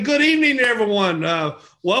Good evening, everyone.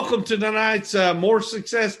 Welcome to tonight's More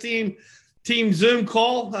Success Team Zoom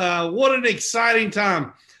call. What an exciting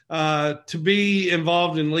time to be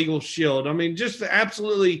involved in LegalShield. I mean, just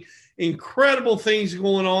absolutely incredible things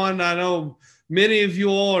going on. I know many of you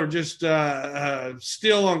all are just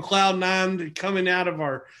still on cloud nine coming out of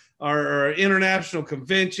our international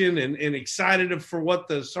convention and excited for what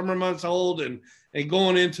the summer months hold and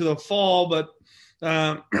going into the fall. But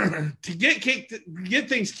to get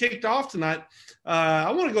things kicked off tonight,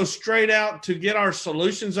 I want to go straight out to get our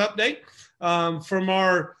solutions update from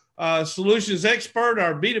our solutions expert,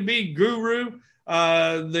 our B2B guru,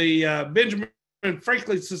 the Benjamin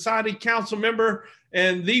Franklin Society Council member,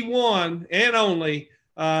 and the one and only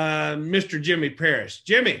Mr. Jimmy Parrish.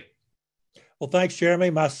 Jimmy. Well, thanks,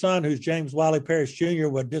 Jeremy. My son, who's James Wiley Parrish Jr.,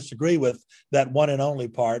 would disagree with that one and only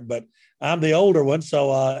part, but I'm the older one,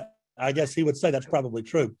 so I guess he would say that's probably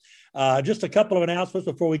true. Just a couple of announcements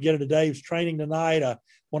before we get into Dave's training tonight. I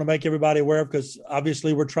want to make everybody aware of, because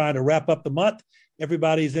obviously we're trying to wrap up the month.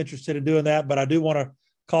 Everybody's interested in doing that, but I do want to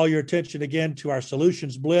call your attention again to our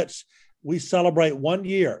Solutions Blitz. We celebrate 1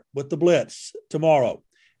 year with the Blitz tomorrow.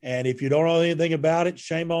 And if you don't know anything about it,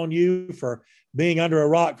 shame on you for being under a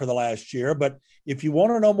rock for the last year. But if you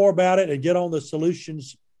want to know more about it and get on the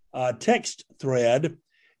Solutions text thread,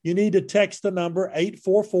 you need to text the number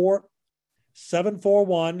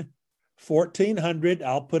 844-741-1400.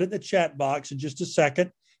 I'll put it in the chat box in just a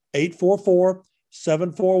second.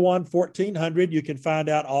 844-741-1400. You can find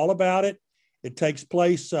out all about it. It takes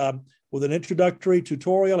place with an introductory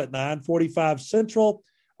tutorial at 9:45 Central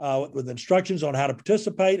with instructions on how to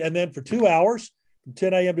participate. And then for 2 hours, from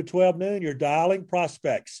 10 a.m. to 12 noon, you're dialing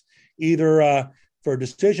prospects, either for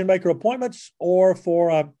decision maker appointments or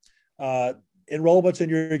for enrollments in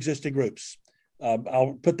your existing groups.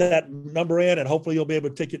 I'll put that number in, and hopefully you'll be able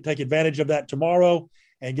to take advantage of that tomorrow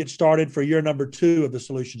and get started for year number 2 of the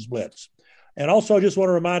Solutions Blitz. And also, I just want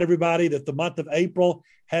to remind everybody that the month of April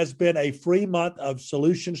has been a free month of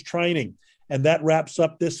solutions training, and that wraps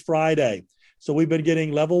up this Friday. So we've been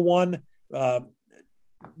getting level 1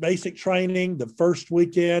 basic training the first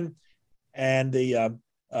weekend and the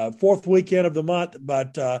fourth weekend of the month,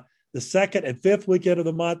 but the second and fifth weekend of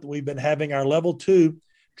the month, we've been having our level 2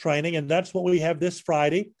 training, and that's what we have this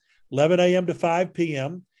Friday, 11 a.m. to 5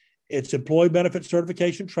 p.m. It's employee benefit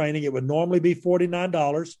certification training. It would normally be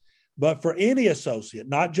 $49, but for any associate,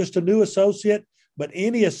 not just a new associate, but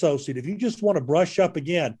any associate, if you just want to brush up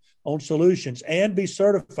again on solutions and be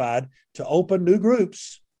certified to open new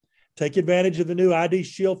groups, take advantage of the new ID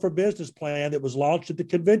Shield for Business plan that was launched at the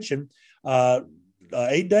convention 8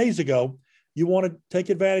 days ago. You want to take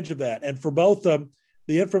advantage of that. And for both the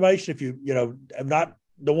information, if you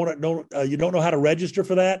don't know how to register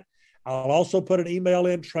for that, I'll also put an email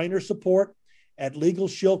in, trainer support at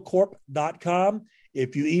LegalShieldCorp.com.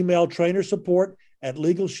 If you email trainer support at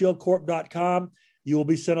LegalShieldCorp.com, you will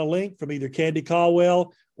be sent a link from either Candy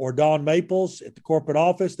Caldwell or Dawn Maples at the corporate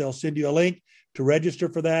office. They'll send you a link to register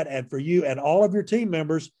for that. And for you and all of your team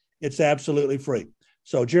members, it's absolutely free.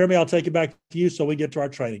 So, Jeremy, I'll take it back to you so we get to our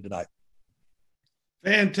training tonight.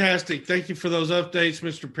 Fantastic. Thank you for those updates,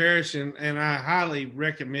 Mr. Parrish. And I highly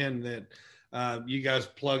recommend that you guys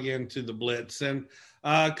plug into the Blitz. And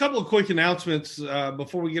a couple of quick announcements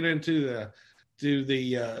before we get into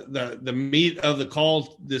the meat of the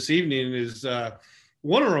call this evening is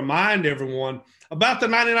want to remind everyone about the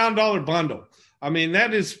 $99 bundle. I mean,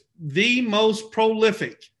 that is the most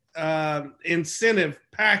prolific incentive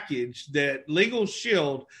package that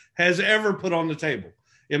LegalShield has ever put on the table.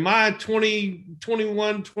 In my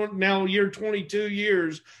 21, now year 22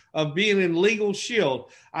 years of being in LegalShield,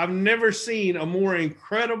 I've never seen a more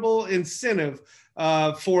incredible incentive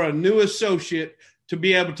for a new associate to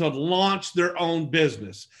be able to launch their own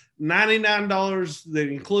business. $99 that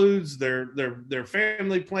includes their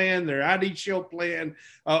family plan, their ID Shield plan.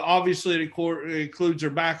 Obviously, it includes their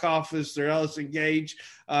back office, their Ellis Engage,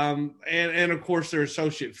 and of course their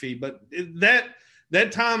associate fee. But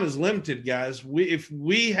that time is limited, guys. If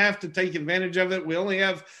we have to take advantage of it, we only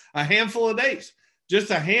have a handful of days,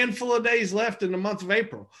 just a handful of days left in the month of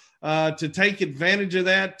April to take advantage of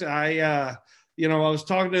that. I was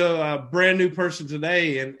talking to a brand new person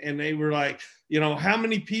today, and they were like, how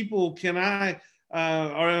many people can I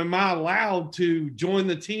or am I allowed to join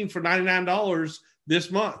the team for $99 this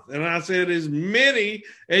month? And I said, as many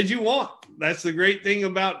as you want. That's the great thing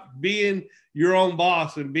about being your own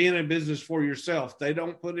boss and being in business for yourself. They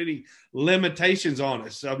don't put any limitations on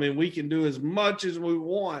us. I mean, we can do as much as we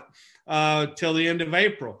want till the end of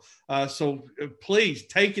April. So please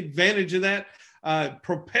take advantage of that.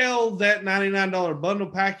 propel that $99 bundle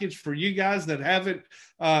package for you guys that haven't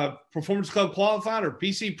Performance Club qualified or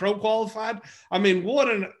PC Pro qualified. I mean, what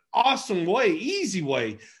an awesome way, easy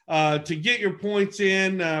way to get your points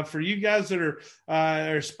in for you guys that are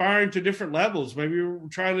aspiring to different levels. Maybe you're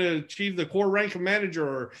trying to achieve the core rank of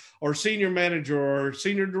manager or senior manager or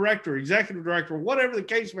senior director, executive director, whatever the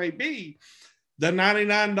case may be. The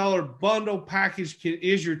 $99 bundle package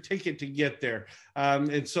is your ticket to get there.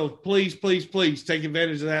 And so please, please, please take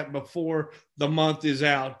advantage of that before the month is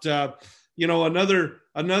out. Another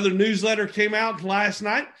newsletter came out last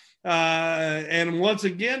night. And once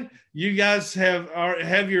again, you guys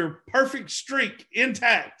have your perfect streak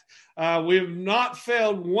intact. We have not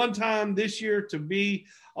failed one time this year to be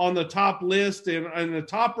on the top list and the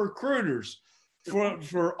top recruiters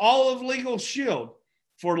for all of LegalShield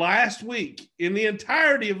for last week in the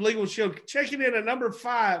entirety of LegalShield, checking in at number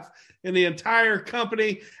 5 in the entire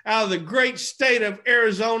company out of the great state of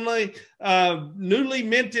Arizona, newly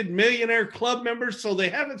minted Millionaire Club members. So they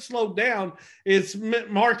haven't slowed down. It's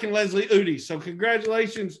Mark and Leslie Udi. So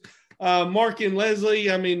congratulations, Mark and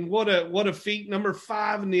Leslie. I mean, what a feat. Number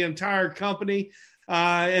 5 in the entire company.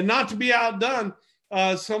 And not to be outdone,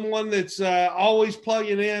 someone that's always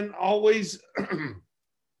plugging in, always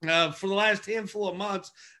for the last handful of months,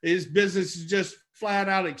 his business is just flat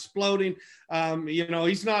out exploding.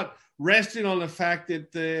 He's not resting on the fact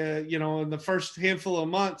that, in the first handful of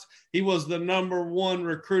months, he was the number 1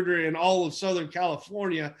 recruiter in all of Southern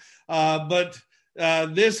California. But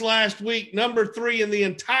this last week, number 3 in the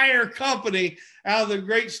entire company out of the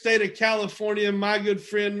great state of California, my good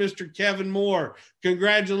friend, Mr. Kevin Moore.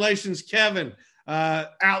 Congratulations, Kevin.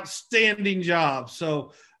 Outstanding job.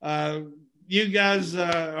 So, you guys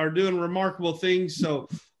are doing remarkable things. So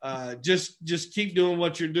just keep doing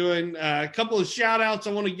what you're doing. A couple of shout outs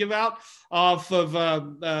I want to give out off of,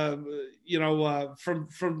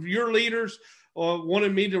 from your leaders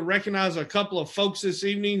wanted me to recognize a couple of folks this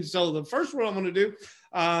evening. So the first one I'm going to do,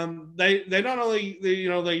 they not only,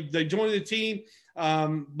 they joined the team,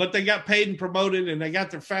 but they got paid and promoted and they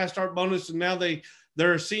got their fast start bonus. And now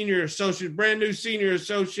they're a senior associate, brand new senior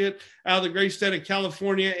associate out of the great state of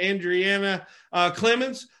California, Adriana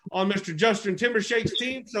Clemens, on Mr. Justin Timbershake's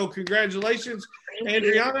team. So congratulations,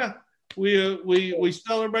 Adriana. We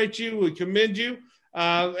celebrate you. We commend you.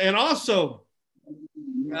 And also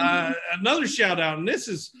another shout out, and this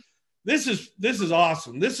is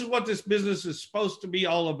awesome. This is what this business is supposed to be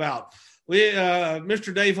all about.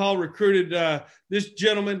 Mr. Dave Hall recruited this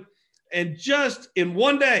gentleman, and just in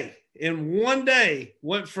one day,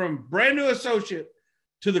 went from brand new associate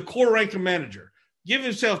to the core rank of manager. Give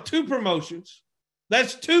himself 2 promotions.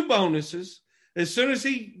 That's 2 bonuses. As soon as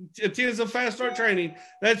he attends the fast start training,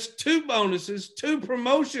 that's 2 bonuses, 2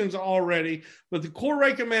 promotions already. But the core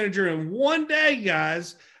rank of manager in one day,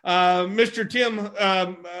 guys, Mr. Tim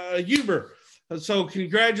Huber. So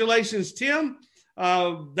congratulations, Tim.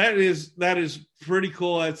 That is pretty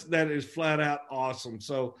cool. That is flat out awesome.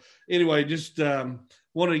 So anyway, just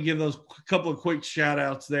wanted to give those couple of quick shout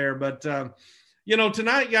outs there. But,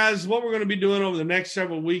 tonight, guys, what we're going to be doing over the next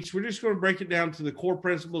several weeks, we're just going to break it down to the core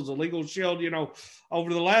principles of LegalShield.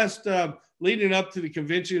 Over the last leading up to the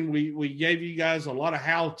convention, we gave you guys a lot of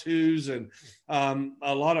how-tos and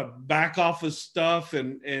a lot of back office stuff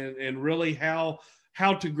and really how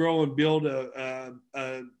to grow and build a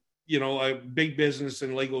big business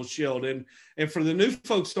in LegalShield. And for the new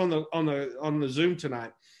folks on the Zoom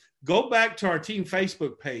tonight, go back to our team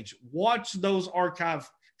Facebook page, watch those archive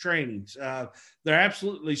trainings. They're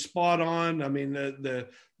absolutely spot on. I mean, the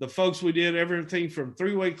folks, we did everything from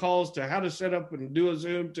 3-way calls to how to set up and do a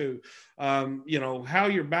Zoom to, how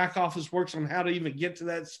your back office works on how to even get to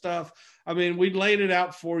that stuff. I mean, we laid it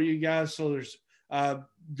out for you guys. So there's,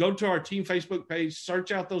 go to our team Facebook page,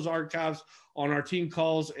 search out those archives on our team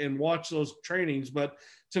calls and watch those trainings. But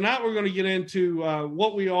tonight we're going to get into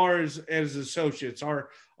what we are as associates, our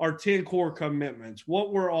 10 core commitments,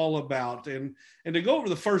 what we're all about. And to go over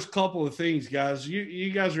the first couple of things, guys,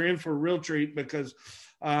 you guys are in for a real treat because,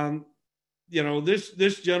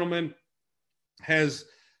 this gentleman has,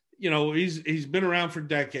 he's been around for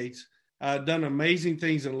decades, done amazing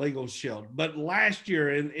things in LegalShield. But last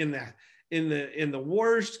year in the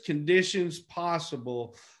worst conditions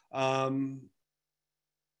possible,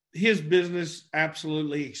 his business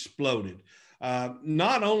absolutely exploded.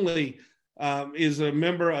 Not only is a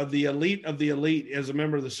member of the elite as a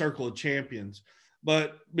member of the Circle of Champions,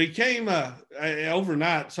 but became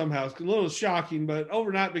overnight, somehow it's a little shocking, but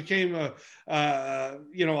overnight became a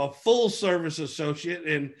full service associate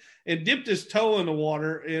and dipped his toe in the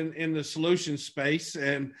water in the solution space.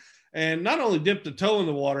 And and not only dipped a toe in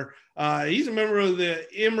the water, he's a member of the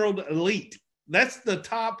Emerald Elite. That's the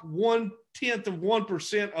top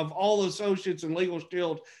 0.1% of all associates in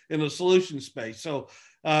LegalShield in the solution space. So,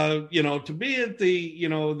 to be at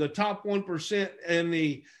the top 1% in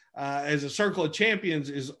the as a circle of champions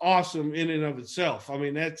is awesome in and of itself. I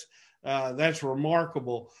mean, that's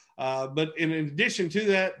remarkable. But in addition to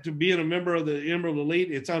that, to being a member of the Emerald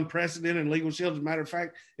Elite, it's unprecedented in LegalShield. As a matter of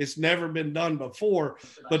fact, it's never been done before.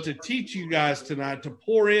 But to teach you guys tonight, to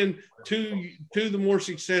pour in to the More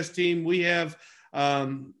Success team, we have,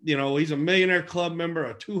 he's a Millionaire Club member,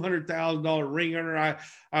 a $200,000 ring earner.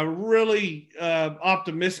 I'm really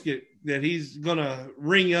optimistic that he's going to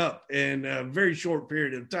ring up in a very short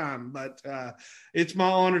period of time. But it's my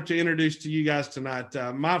honor to introduce to you guys tonight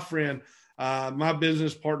my friend, my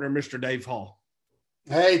business partner, Mr. Dave Hall.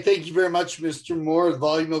 Hey, thank you very much, Mr. Moore. The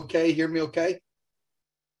volume okay? Hear me okay?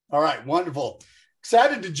 All right, wonderful.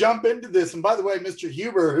 Excited to jump into this. And by the way, Mr.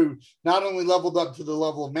 Huber, who not only leveled up to the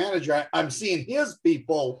level of manager, I'm seeing his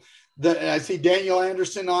people. I see Daniel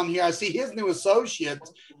Anderson on here. I see his new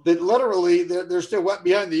associates that literally they're still wet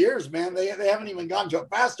behind the ears, man. They haven't even gone to a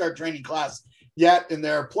fast start training class yet, and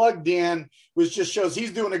they're plugged in, which just shows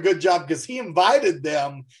he's doing a good job because he invited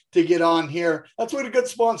them to get on here. That's what a good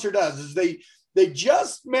sponsor does, is they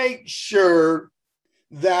just make sure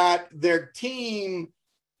that their team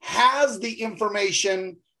has the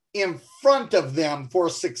information in front of them for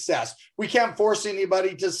success. We can't force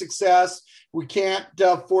anybody to success. We can't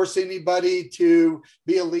force anybody to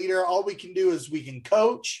be a leader. All we can do is we can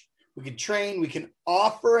coach, we can train, we can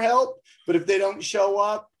offer help. But if they don't show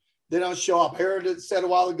up, they don't show up. I heard it said a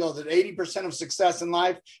while ago that 80% of success in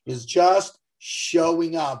life is just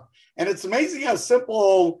showing up. And it's amazing how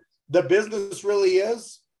simple the business really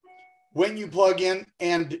is when you plug in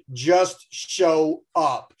and just show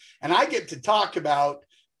up. And I get to talk about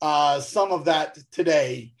some of that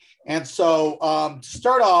today. And so to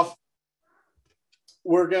start off,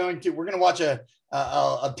 we're going to watch a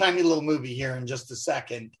tiny little movie here in just a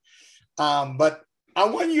second. But I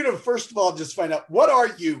want you to, first of all, just find out, what are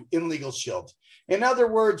you in LegalShield? In other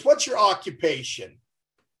words, what's your occupation?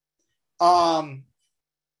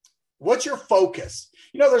 What's your focus?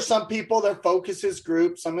 There's some people, their focus is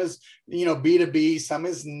group, some is, B2B, some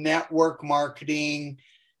is network marketing.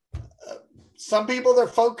 Some people, their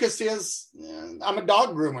focus is, I'm a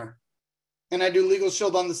dog groomer and I do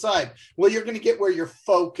LegalShield on the side. Well, you're going to get where your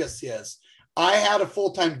focus is. I had a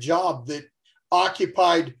full-time job that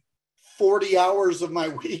occupied 40 hours of my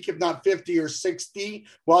week, if not 50 or 60,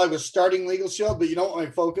 while I was starting LegalShield. But you know what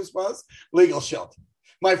my focus was? LegalShield.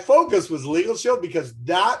 My focus was LegalShield because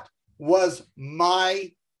that was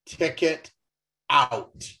my ticket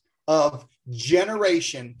out of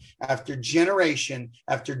generation after generation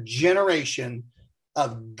after generation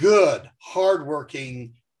of good,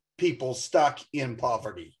 hardworking people stuck in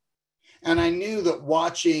poverty. And I knew that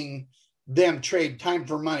watching them trade time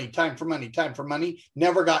for money,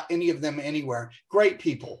 never got any of them anywhere. Great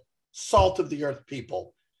people, salt of the earth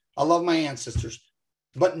people. I love my ancestors,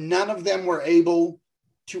 but none of them were able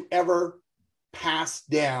to ever pass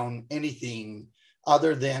down anything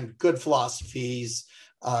other than good philosophies,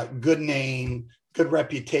 good name, good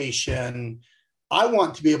reputation. I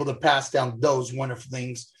want to be able to pass down those wonderful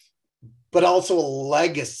things, but also a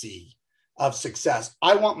legacy of success.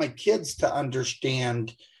 I want my kids to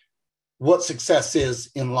understand what success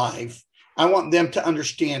is in life. I want them to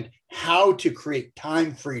understand how to create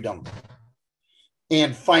time freedom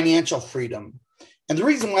and financial freedom. And the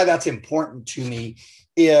reason why that's important to me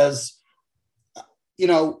is,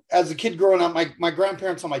 as a kid growing up, my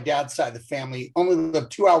grandparents on my dad's side of the family only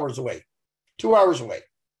lived 2 hours away.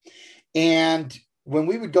 And when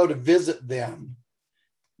we would go to visit them,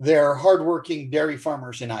 they're hardworking dairy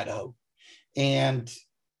farmers in Idaho. And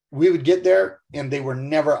we would get there and they were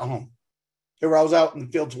never at home. They were always out in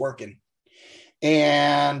the fields working.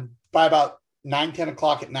 And by about 9-10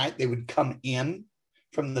 o'clock at night, they would come in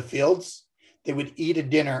from the fields. They would eat a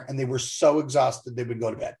dinner and they were so exhausted, they would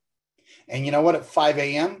go to bed. And you know what? At 5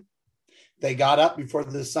 a.m., they got up before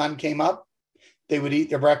the sun came up. They would eat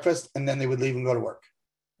their breakfast and then they would leave and go to work.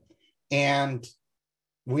 And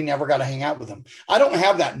we never got to hang out with them. I don't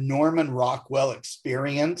have that Norman Rockwell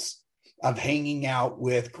experience of hanging out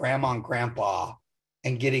with grandma and grandpa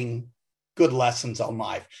and getting good lessons on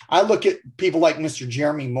life. I look at people like Mr.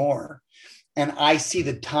 Jeremy Moore, and I see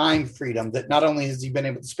the time freedom that not only has he been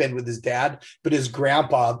able to spend with his dad, but his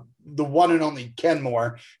grandpa, the one and only Ken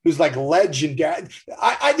Moore, who's like legendary.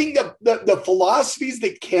 I think the philosophies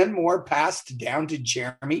that Ken Moore passed down to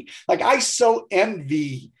Jeremy, like I so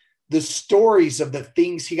envy the stories of the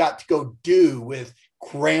things he got to go do with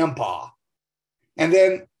grandpa. And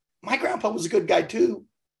then my grandpa was a good guy too.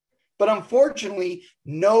 But unfortunately,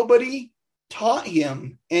 nobody taught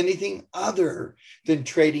him anything other than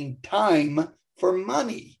trading time for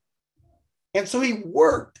money. And so he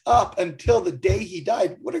worked up until the day he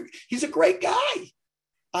died. He's a great guy.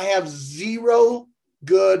 I have zero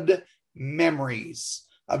good memories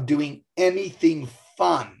of doing anything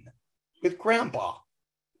fun with grandpa.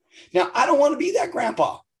 Now, I don't want to be that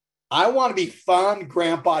grandpa. I want to be fun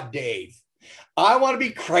Grandpa Dave. I want to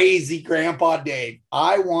be crazy Grandpa Dave.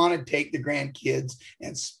 I want to take the grandkids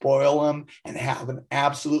and spoil them and have an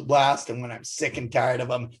absolute blast. And when I'm sick and tired of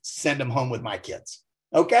them, send them home with my kids.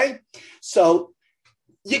 Okay? So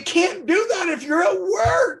you can't do that if you're at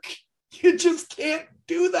work. You just can't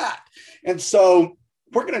do that. And so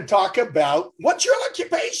we're going to talk about what's your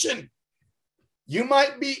occupation. You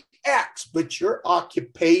might be X, but your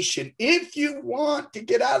occupation, if you want to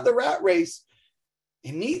get out of the rat race,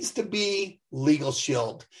 it needs to be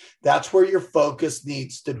LegalShield. That's where your focus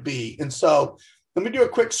needs to be. And so let me do a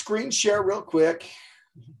quick screen share real quick.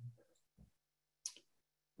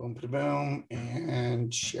 Boom, boom,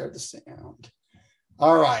 and share the sound.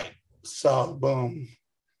 All right. So boom.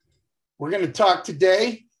 We're going to talk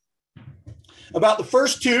today about the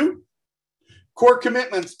first two core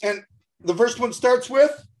commitments. And the first one starts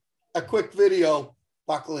with a quick video.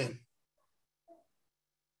 Buckle in.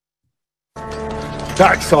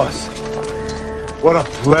 Dark sauce. What a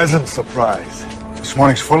pleasant surprise. This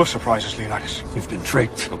morning's full of surprises, Leonidas. You've been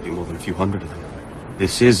tricked. There'll be more than a few hundred of them.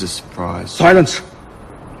 This is a surprise. Silence!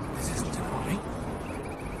 This isn't an army.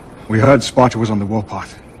 We heard Sparta was on the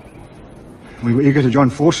warpath. We were eager to join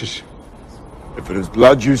forces. If it is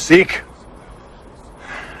blood you seek,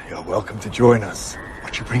 you're welcome to join us.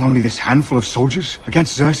 But you bring only this handful of soldiers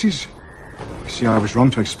against Xerxes? You see, I was wrong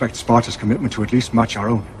to expect Sparta's commitment to at least match our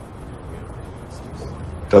own.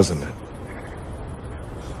 Doesn't it?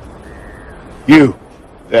 You,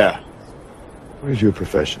 there. What is your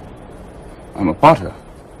profession? I'm a potter,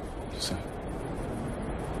 sir.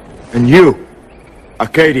 And you,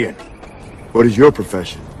 Arcadian. What is your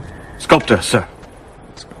profession? Sculptor, sir.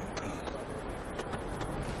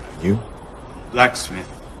 You? Blacksmith.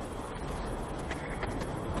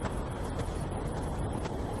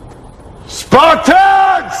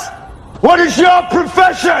 Spartans! What is your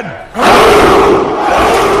profession?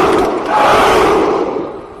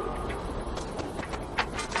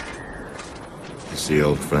 You see,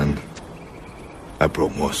 old friend, I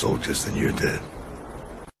brought more soldiers than you did.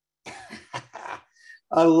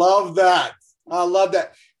 I love that. I love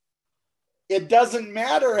that. It doesn't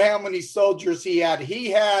matter how many soldiers he had.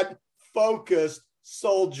 He had focused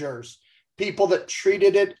soldiers, people that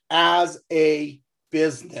treated it as a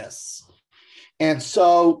business. And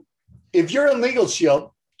so if you're in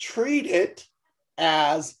LegalShield, treat it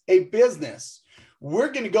as a business.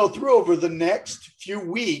 We're going to go through over the next few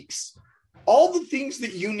weeks all the things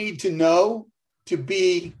that you need to know to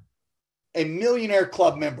be a Millionaire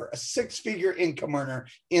Club member, a six-figure income earner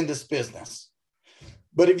in this business.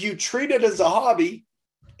 But if you treat it as a hobby,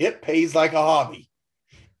 it pays like a hobby.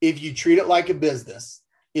 If you treat it like a business,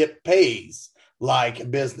 it pays like a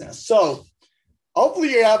business. So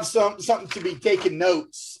hopefully you have something to be taking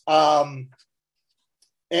notes. And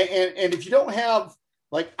if you don't have,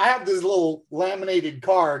 like, I have this little laminated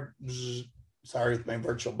card. Sorry, with my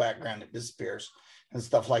virtual background, it disappears and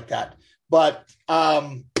stuff like that. But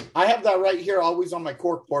I have that right here, always on my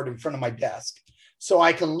corkboard in front of my desk. So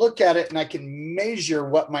I can look at it and I can measure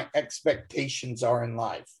what my expectations are in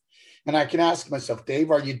life. And I can ask myself,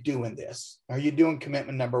 Dave, are you doing this? Are you doing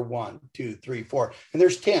commitment number 1, 2, 3, 4? And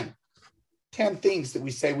there's 10 things that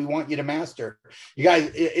we say we want you to master. You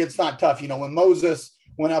guys, it's not tough. You know, when Moses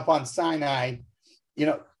went up on Sinai, you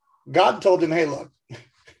know, God told him, hey, look,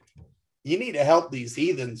 you need to help these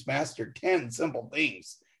heathens master 10 simple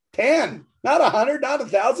things. 10, not 100, not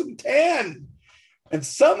 1,000, 10. And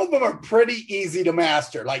some of them are pretty easy to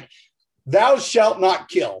master. Like, thou shalt not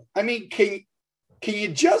kill. I mean, can you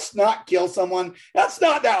just not kill someone? That's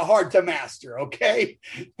not that hard to master, okay?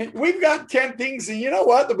 We've got 10 things, and you know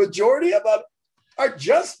what? The majority of them are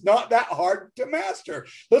just not that hard to master.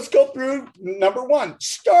 Let's go through number 1.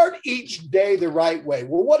 Start each day the right way.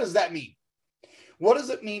 Well, what does that mean? What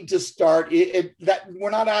does it mean to start? That we're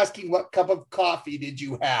not asking what cup of coffee did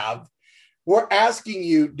you have. We're asking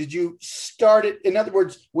you, did you start it? In other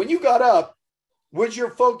words, when you got up, was your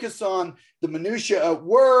focus on the minutia at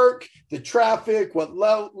work, the traffic, what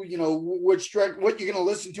you're going to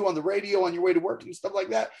listen to on the radio on your way to work and stuff like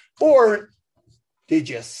that? Or did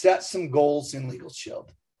you set some goals in LegalShield?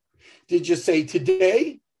 Did you say,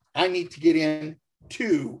 today I need to get in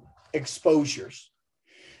 2 exposures?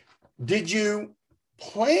 Did you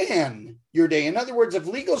plan your day? In other words, if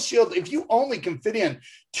LegalShield, if you only can fit in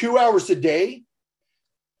 2 hours a day,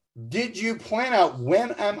 did you plan out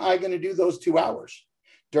when am I going to do those 2 hours?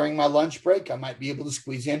 During my lunch break, I might be able to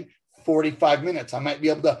squeeze in 45 minutes. I might be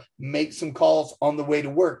able to make some calls on the way to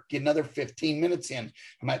work, get another 15 minutes in.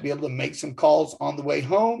 I might be able to make some calls on the way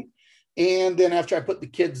home. And then after I put the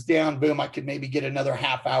kids down, boom, I could maybe get another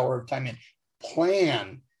half hour of time in.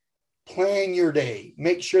 Plan your day.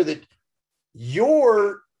 Make sure that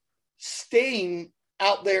you're staying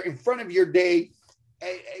out there in front of your day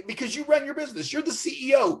because you run your business. You're the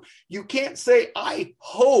CEO. You can't say, I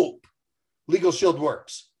hope LegalShield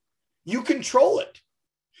works. You control it.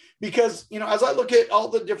 Because, as I look at all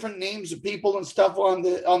the different names of people and stuff on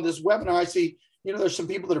this webinar, I see, there's some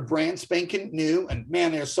people that are brand spanking new, and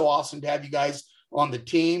man, they're so awesome to have you guys on the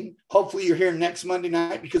team. Hopefully you're here next Monday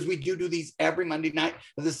night, because we do these every Monday night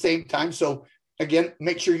at the same time. So again,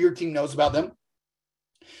 make sure your team knows about them.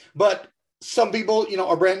 But some people,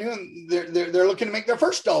 are brand new, and they're looking to make their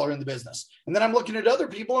first dollar in the business. And then I'm looking at other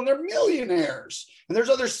people, and they're millionaires. And there's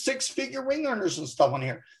other 6-figure ring earners and stuff on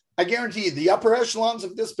here. I guarantee you, the upper echelons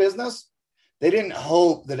of this business, they didn't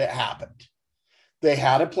hope that it happened. They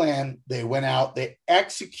had a plan. They went out, they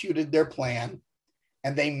executed their plan,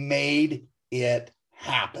 and they made it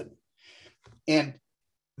happen. And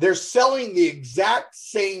they're selling the exact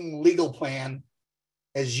same legal plan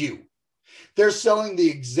as you. They're selling the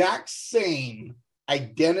exact same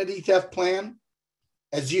identity theft plan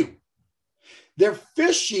as you. They're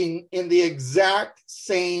fishing in the exact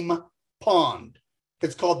same pond.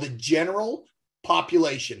 It's called the general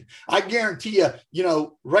population. I guarantee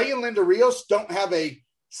you, Ray and Linda Rios don't have a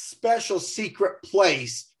special secret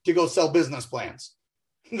place to go sell business plans.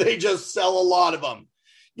 They just sell a lot of them.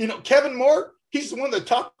 Kevin Moore, he's one of the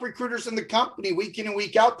top recruiters in the company week in and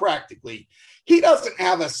week out practically. He doesn't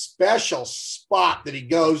have a special spot that he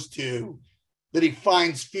goes to that he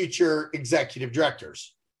finds future executive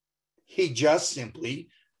directors. He just simply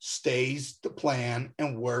stays the plan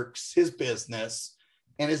and works his business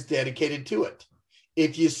and is dedicated to it.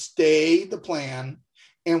 If you stay the plan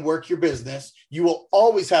and work your business, you will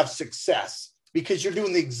always have success because you're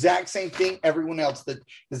doing the exact same thing everyone else that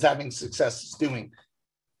is having success is doing.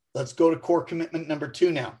 Let's go to core commitment number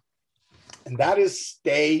 2 now. And that is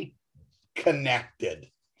stay connected.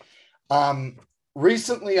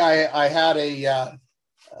 Recently, I had an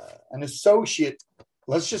associate,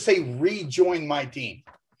 let's just say, rejoin my team.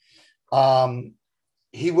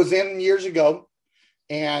 He was in years ago,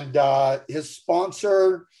 and his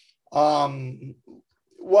sponsor wasn't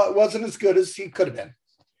as good as he could have been.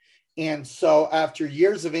 And so after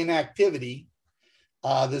years of inactivity,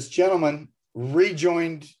 this gentleman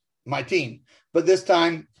rejoined my team. But this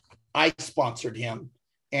time, I sponsored him.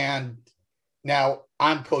 And now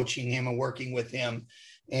I'm coaching him and working with him.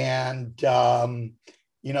 And, the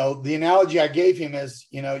analogy I gave him is,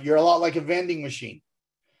 you're a lot like a vending machine.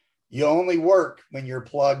 You only work when you're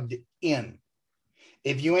plugged in.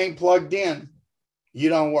 If you ain't plugged in, you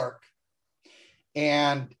don't work.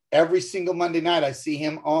 And every single Monday night, I see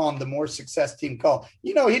him on the More Success Team call.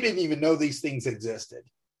 He didn't even know these things existed.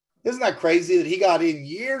 Isn't that crazy that he got in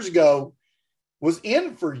years ago, was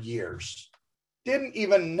in for years, didn't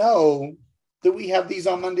even know that we have these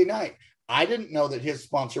on Monday night. I didn't know that his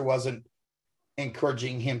sponsor wasn't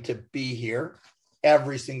encouraging him to be here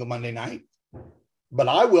every single Monday night, but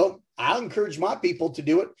I will. I'll encourage my people to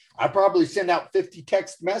do it. I probably send out 50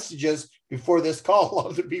 text messages before this call. A lot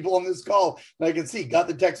of the people on this call that I can see got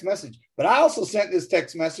the text message, but I also sent this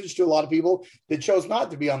text message to a lot of people that chose not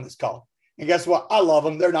to be on this call. And guess what? I love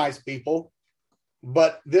them. They're nice people.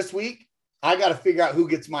 But this week, I got to figure out who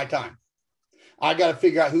gets my time. I got to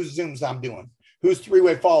figure out whose Zooms I'm doing, whose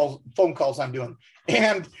three-way phone calls I'm doing.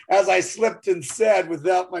 And as I slipped and said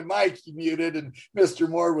without my mic muted, and Mr.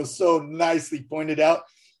 Moore was so nicely pointed out,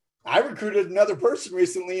 I recruited another person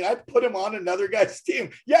recently, and I put him on another guy's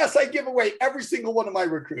team. Yes, I give away every single one of my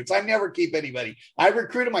recruits. I never keep anybody. I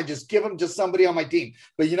recruit them. I just give them to somebody on my team.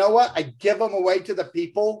 But you know what? I give them away to the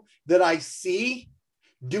people that I see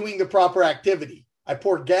doing the proper activity. I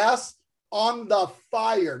pour gas on the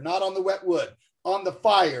fire, not on the wet wood, on the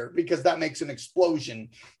fire, because that makes an explosion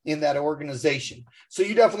in that organization. So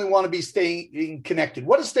you definitely want to be staying connected.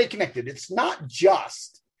 What is stay connected? It's not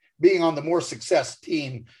just being on the More Success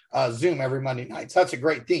Team Zoom every Monday nights. That's a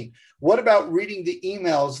great thing. What about reading the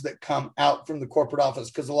emails that come out from the corporate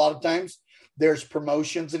office? Because a lot of times there's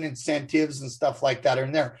promotions and incentives and stuff like that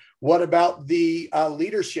in there. What about the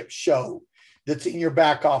leadership show that's in your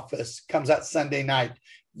back office, comes out Sunday night?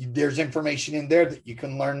 There's information in there that you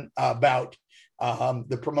can learn about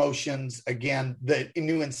the promotions, again, the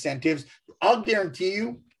new incentives. I'll guarantee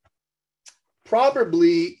you,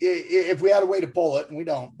 probably, if we had a way to pull it, and we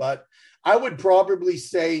don't, but I would probably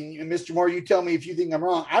say, Mr. Moore, you tell me if you think I'm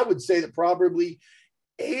wrong, I would say that probably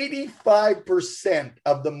 85%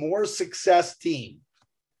 of the More Success team,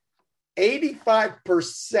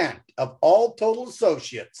 85% of all total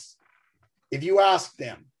associates, if you ask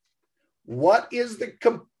them, what is the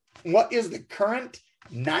current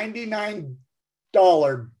 $99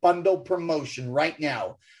 bundle promotion right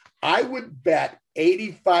now, I would bet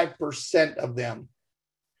 85% of them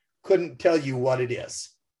couldn't tell you what it is.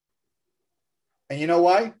 And you know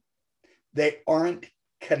why? They aren't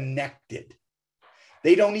connected.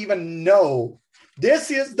 They don't even know.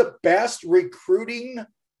 This is the best recruiting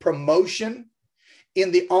promotion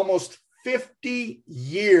in the almost 50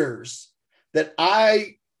 years that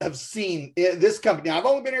I have seen this company. I've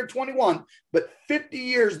only been here 21, but 50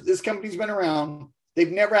 years this company's been around.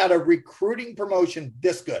 They've never had a recruiting promotion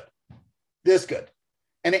this good. This good.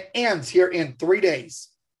 And it ends here in 3 days.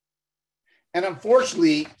 And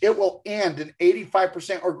unfortunately, it will end, and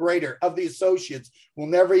 85% or greater of the associates will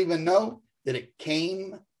never even know that it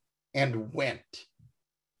came and went.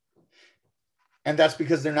 And that's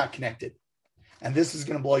because they're not connected. And this is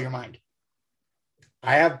going to blow your mind.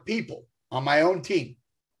 I have people on my own team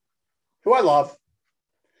who I love,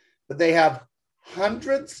 but they have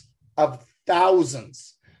hundreds of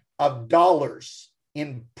thousands of dollars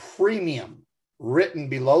in premium written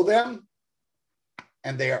below them,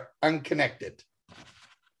 and they are unconnected.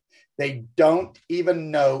 They don't even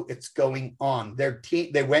know it's going on. Their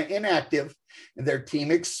team, they went inactive, and their team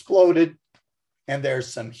exploded, and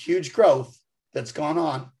there's some huge growth that's gone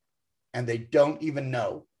on, and they don't even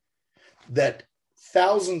know that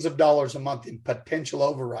thousands of dollars a month in potential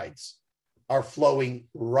overrides are flowing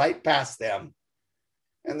right past them.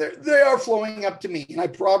 And they are flowing up to me. And I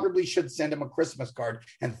probably should send them a Christmas card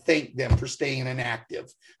and thank them for staying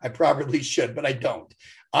inactive. I probably should, but I don't.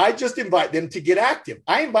 I just invite them to get active.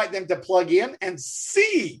 I invite them to plug in and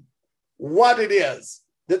see what it is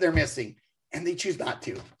that they're missing. And they choose not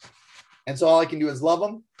to. And so all I can do is love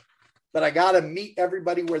them. But I got to meet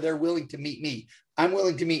everybody where they're willing to meet me. I'm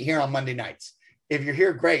willing to meet here on Monday nights. If you're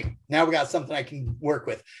here, great. Now we got something I can work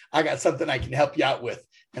with. I got something I can help you out with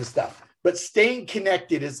and stuff. But staying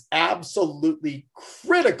connected is absolutely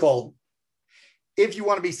critical if you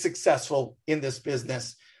want to be successful in this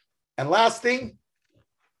business. And last thing,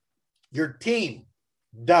 your team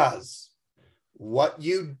does what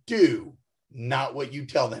you do, not what you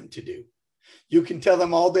tell them to do. You can tell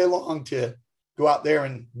them all day long to go out there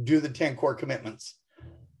and do the 10 core commitments.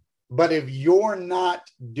 But if you're not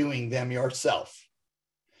doing them yourself,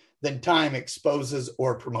 then time exposes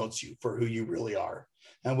or promotes you for who you really are.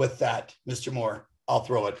 And with that, Mr. Moore, I'll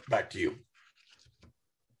throw it back to you.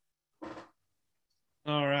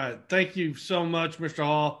 All right. Thank you so much, Mr.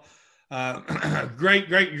 Hall. Great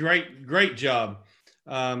job.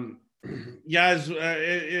 Guys,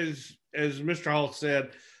 as Mr. Hall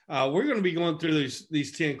said, we're going to be going through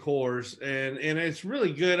these 10 cores, and it's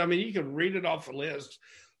really good. I mean, you can read it off a list,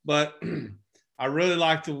 but I really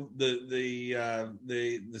like the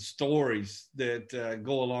stories that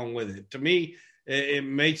go along with it. To me, it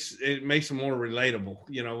makes them more relatable.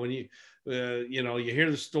 You know, when you hear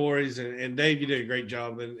the stories, and Dave, you did a great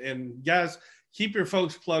job. And guys, keep your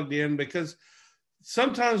folks plugged in, because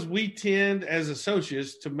sometimes we tend as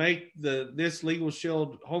associates to make this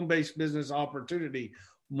LegalShield home-based business opportunity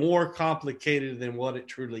more complicated than what it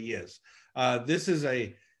truly is. This is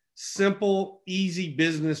a simple, easy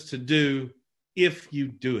business to do if you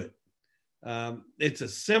do it. It's a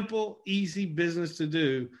simple, easy business to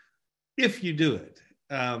do if you do it.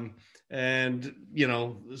 And,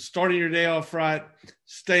 starting your day off right,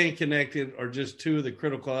 staying connected are just two of the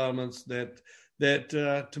critical elements that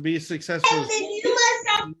to be successful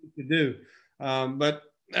to do. But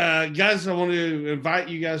guys, I want to invite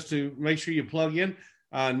you guys to make sure you plug in.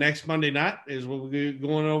 Next Monday night is we'll be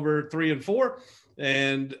going over 3 and 4,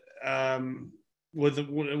 and with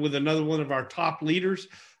another one of our top leaders.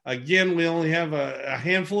 Again, we only have a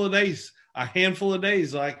handful of days,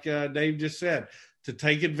 like Dave just said, to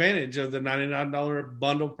take advantage of the $99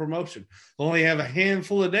 bundle promotion. We only have a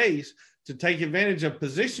handful of days to take advantage of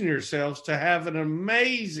position yourselves to have an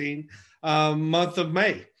amazing month of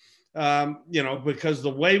May. Because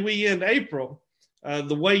the way we end April,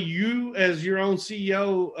 the way you as your own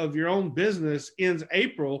CEO of your own business ends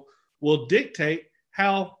April will dictate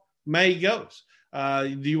how May goes.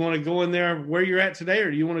 Do you want to go in there where you're at today,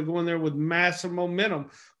 or do you want to go in there with massive momentum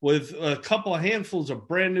with a couple of handfuls of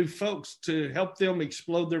brand new folks to help them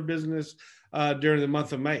explode their business during the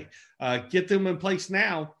month of May? Get them in place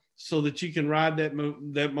now so that you can ride that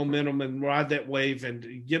momentum and ride that wave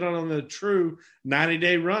and get on the true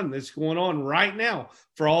 90-day run that's going on right now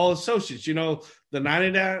for all associates. You know, the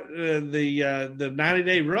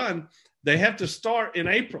 90-day run, they have to start in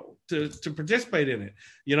April to participate in it.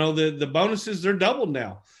 You know, the bonuses, they're doubled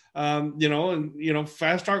now.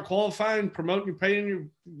 Fast start qualifying, promoting, you're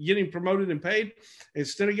getting promoted and paid.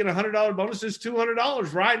 Instead of getting $100 bonuses,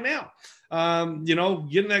 $200 right now.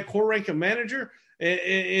 Getting that core rank of manager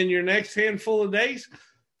in your next handful of days,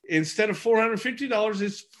 instead of $450,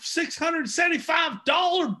 it's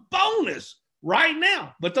 $675 bonus right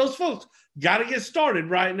now. But those folks got to get started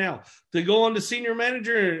right now to go on to senior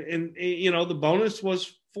manager. And the bonus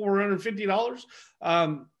was $450.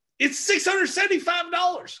 It's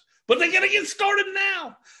 $675, but they got to get started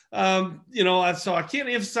now. So I can't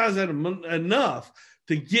emphasize that enough,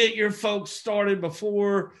 to get your folks started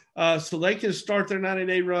before so they can start their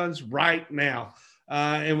 90-day runs right now.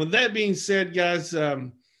 And with that being said, guys,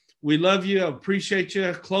 we love you. Appreciate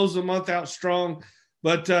you. Close the month out strong.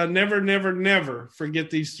 But never, never, never forget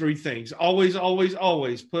these three things. Always, always,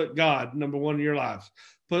 always put God number one in your lives.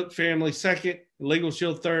 Put family second,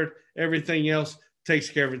 LegalShield third. Everything else takes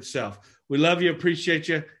care of itself. We love you, appreciate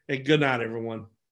you, and good night, everyone.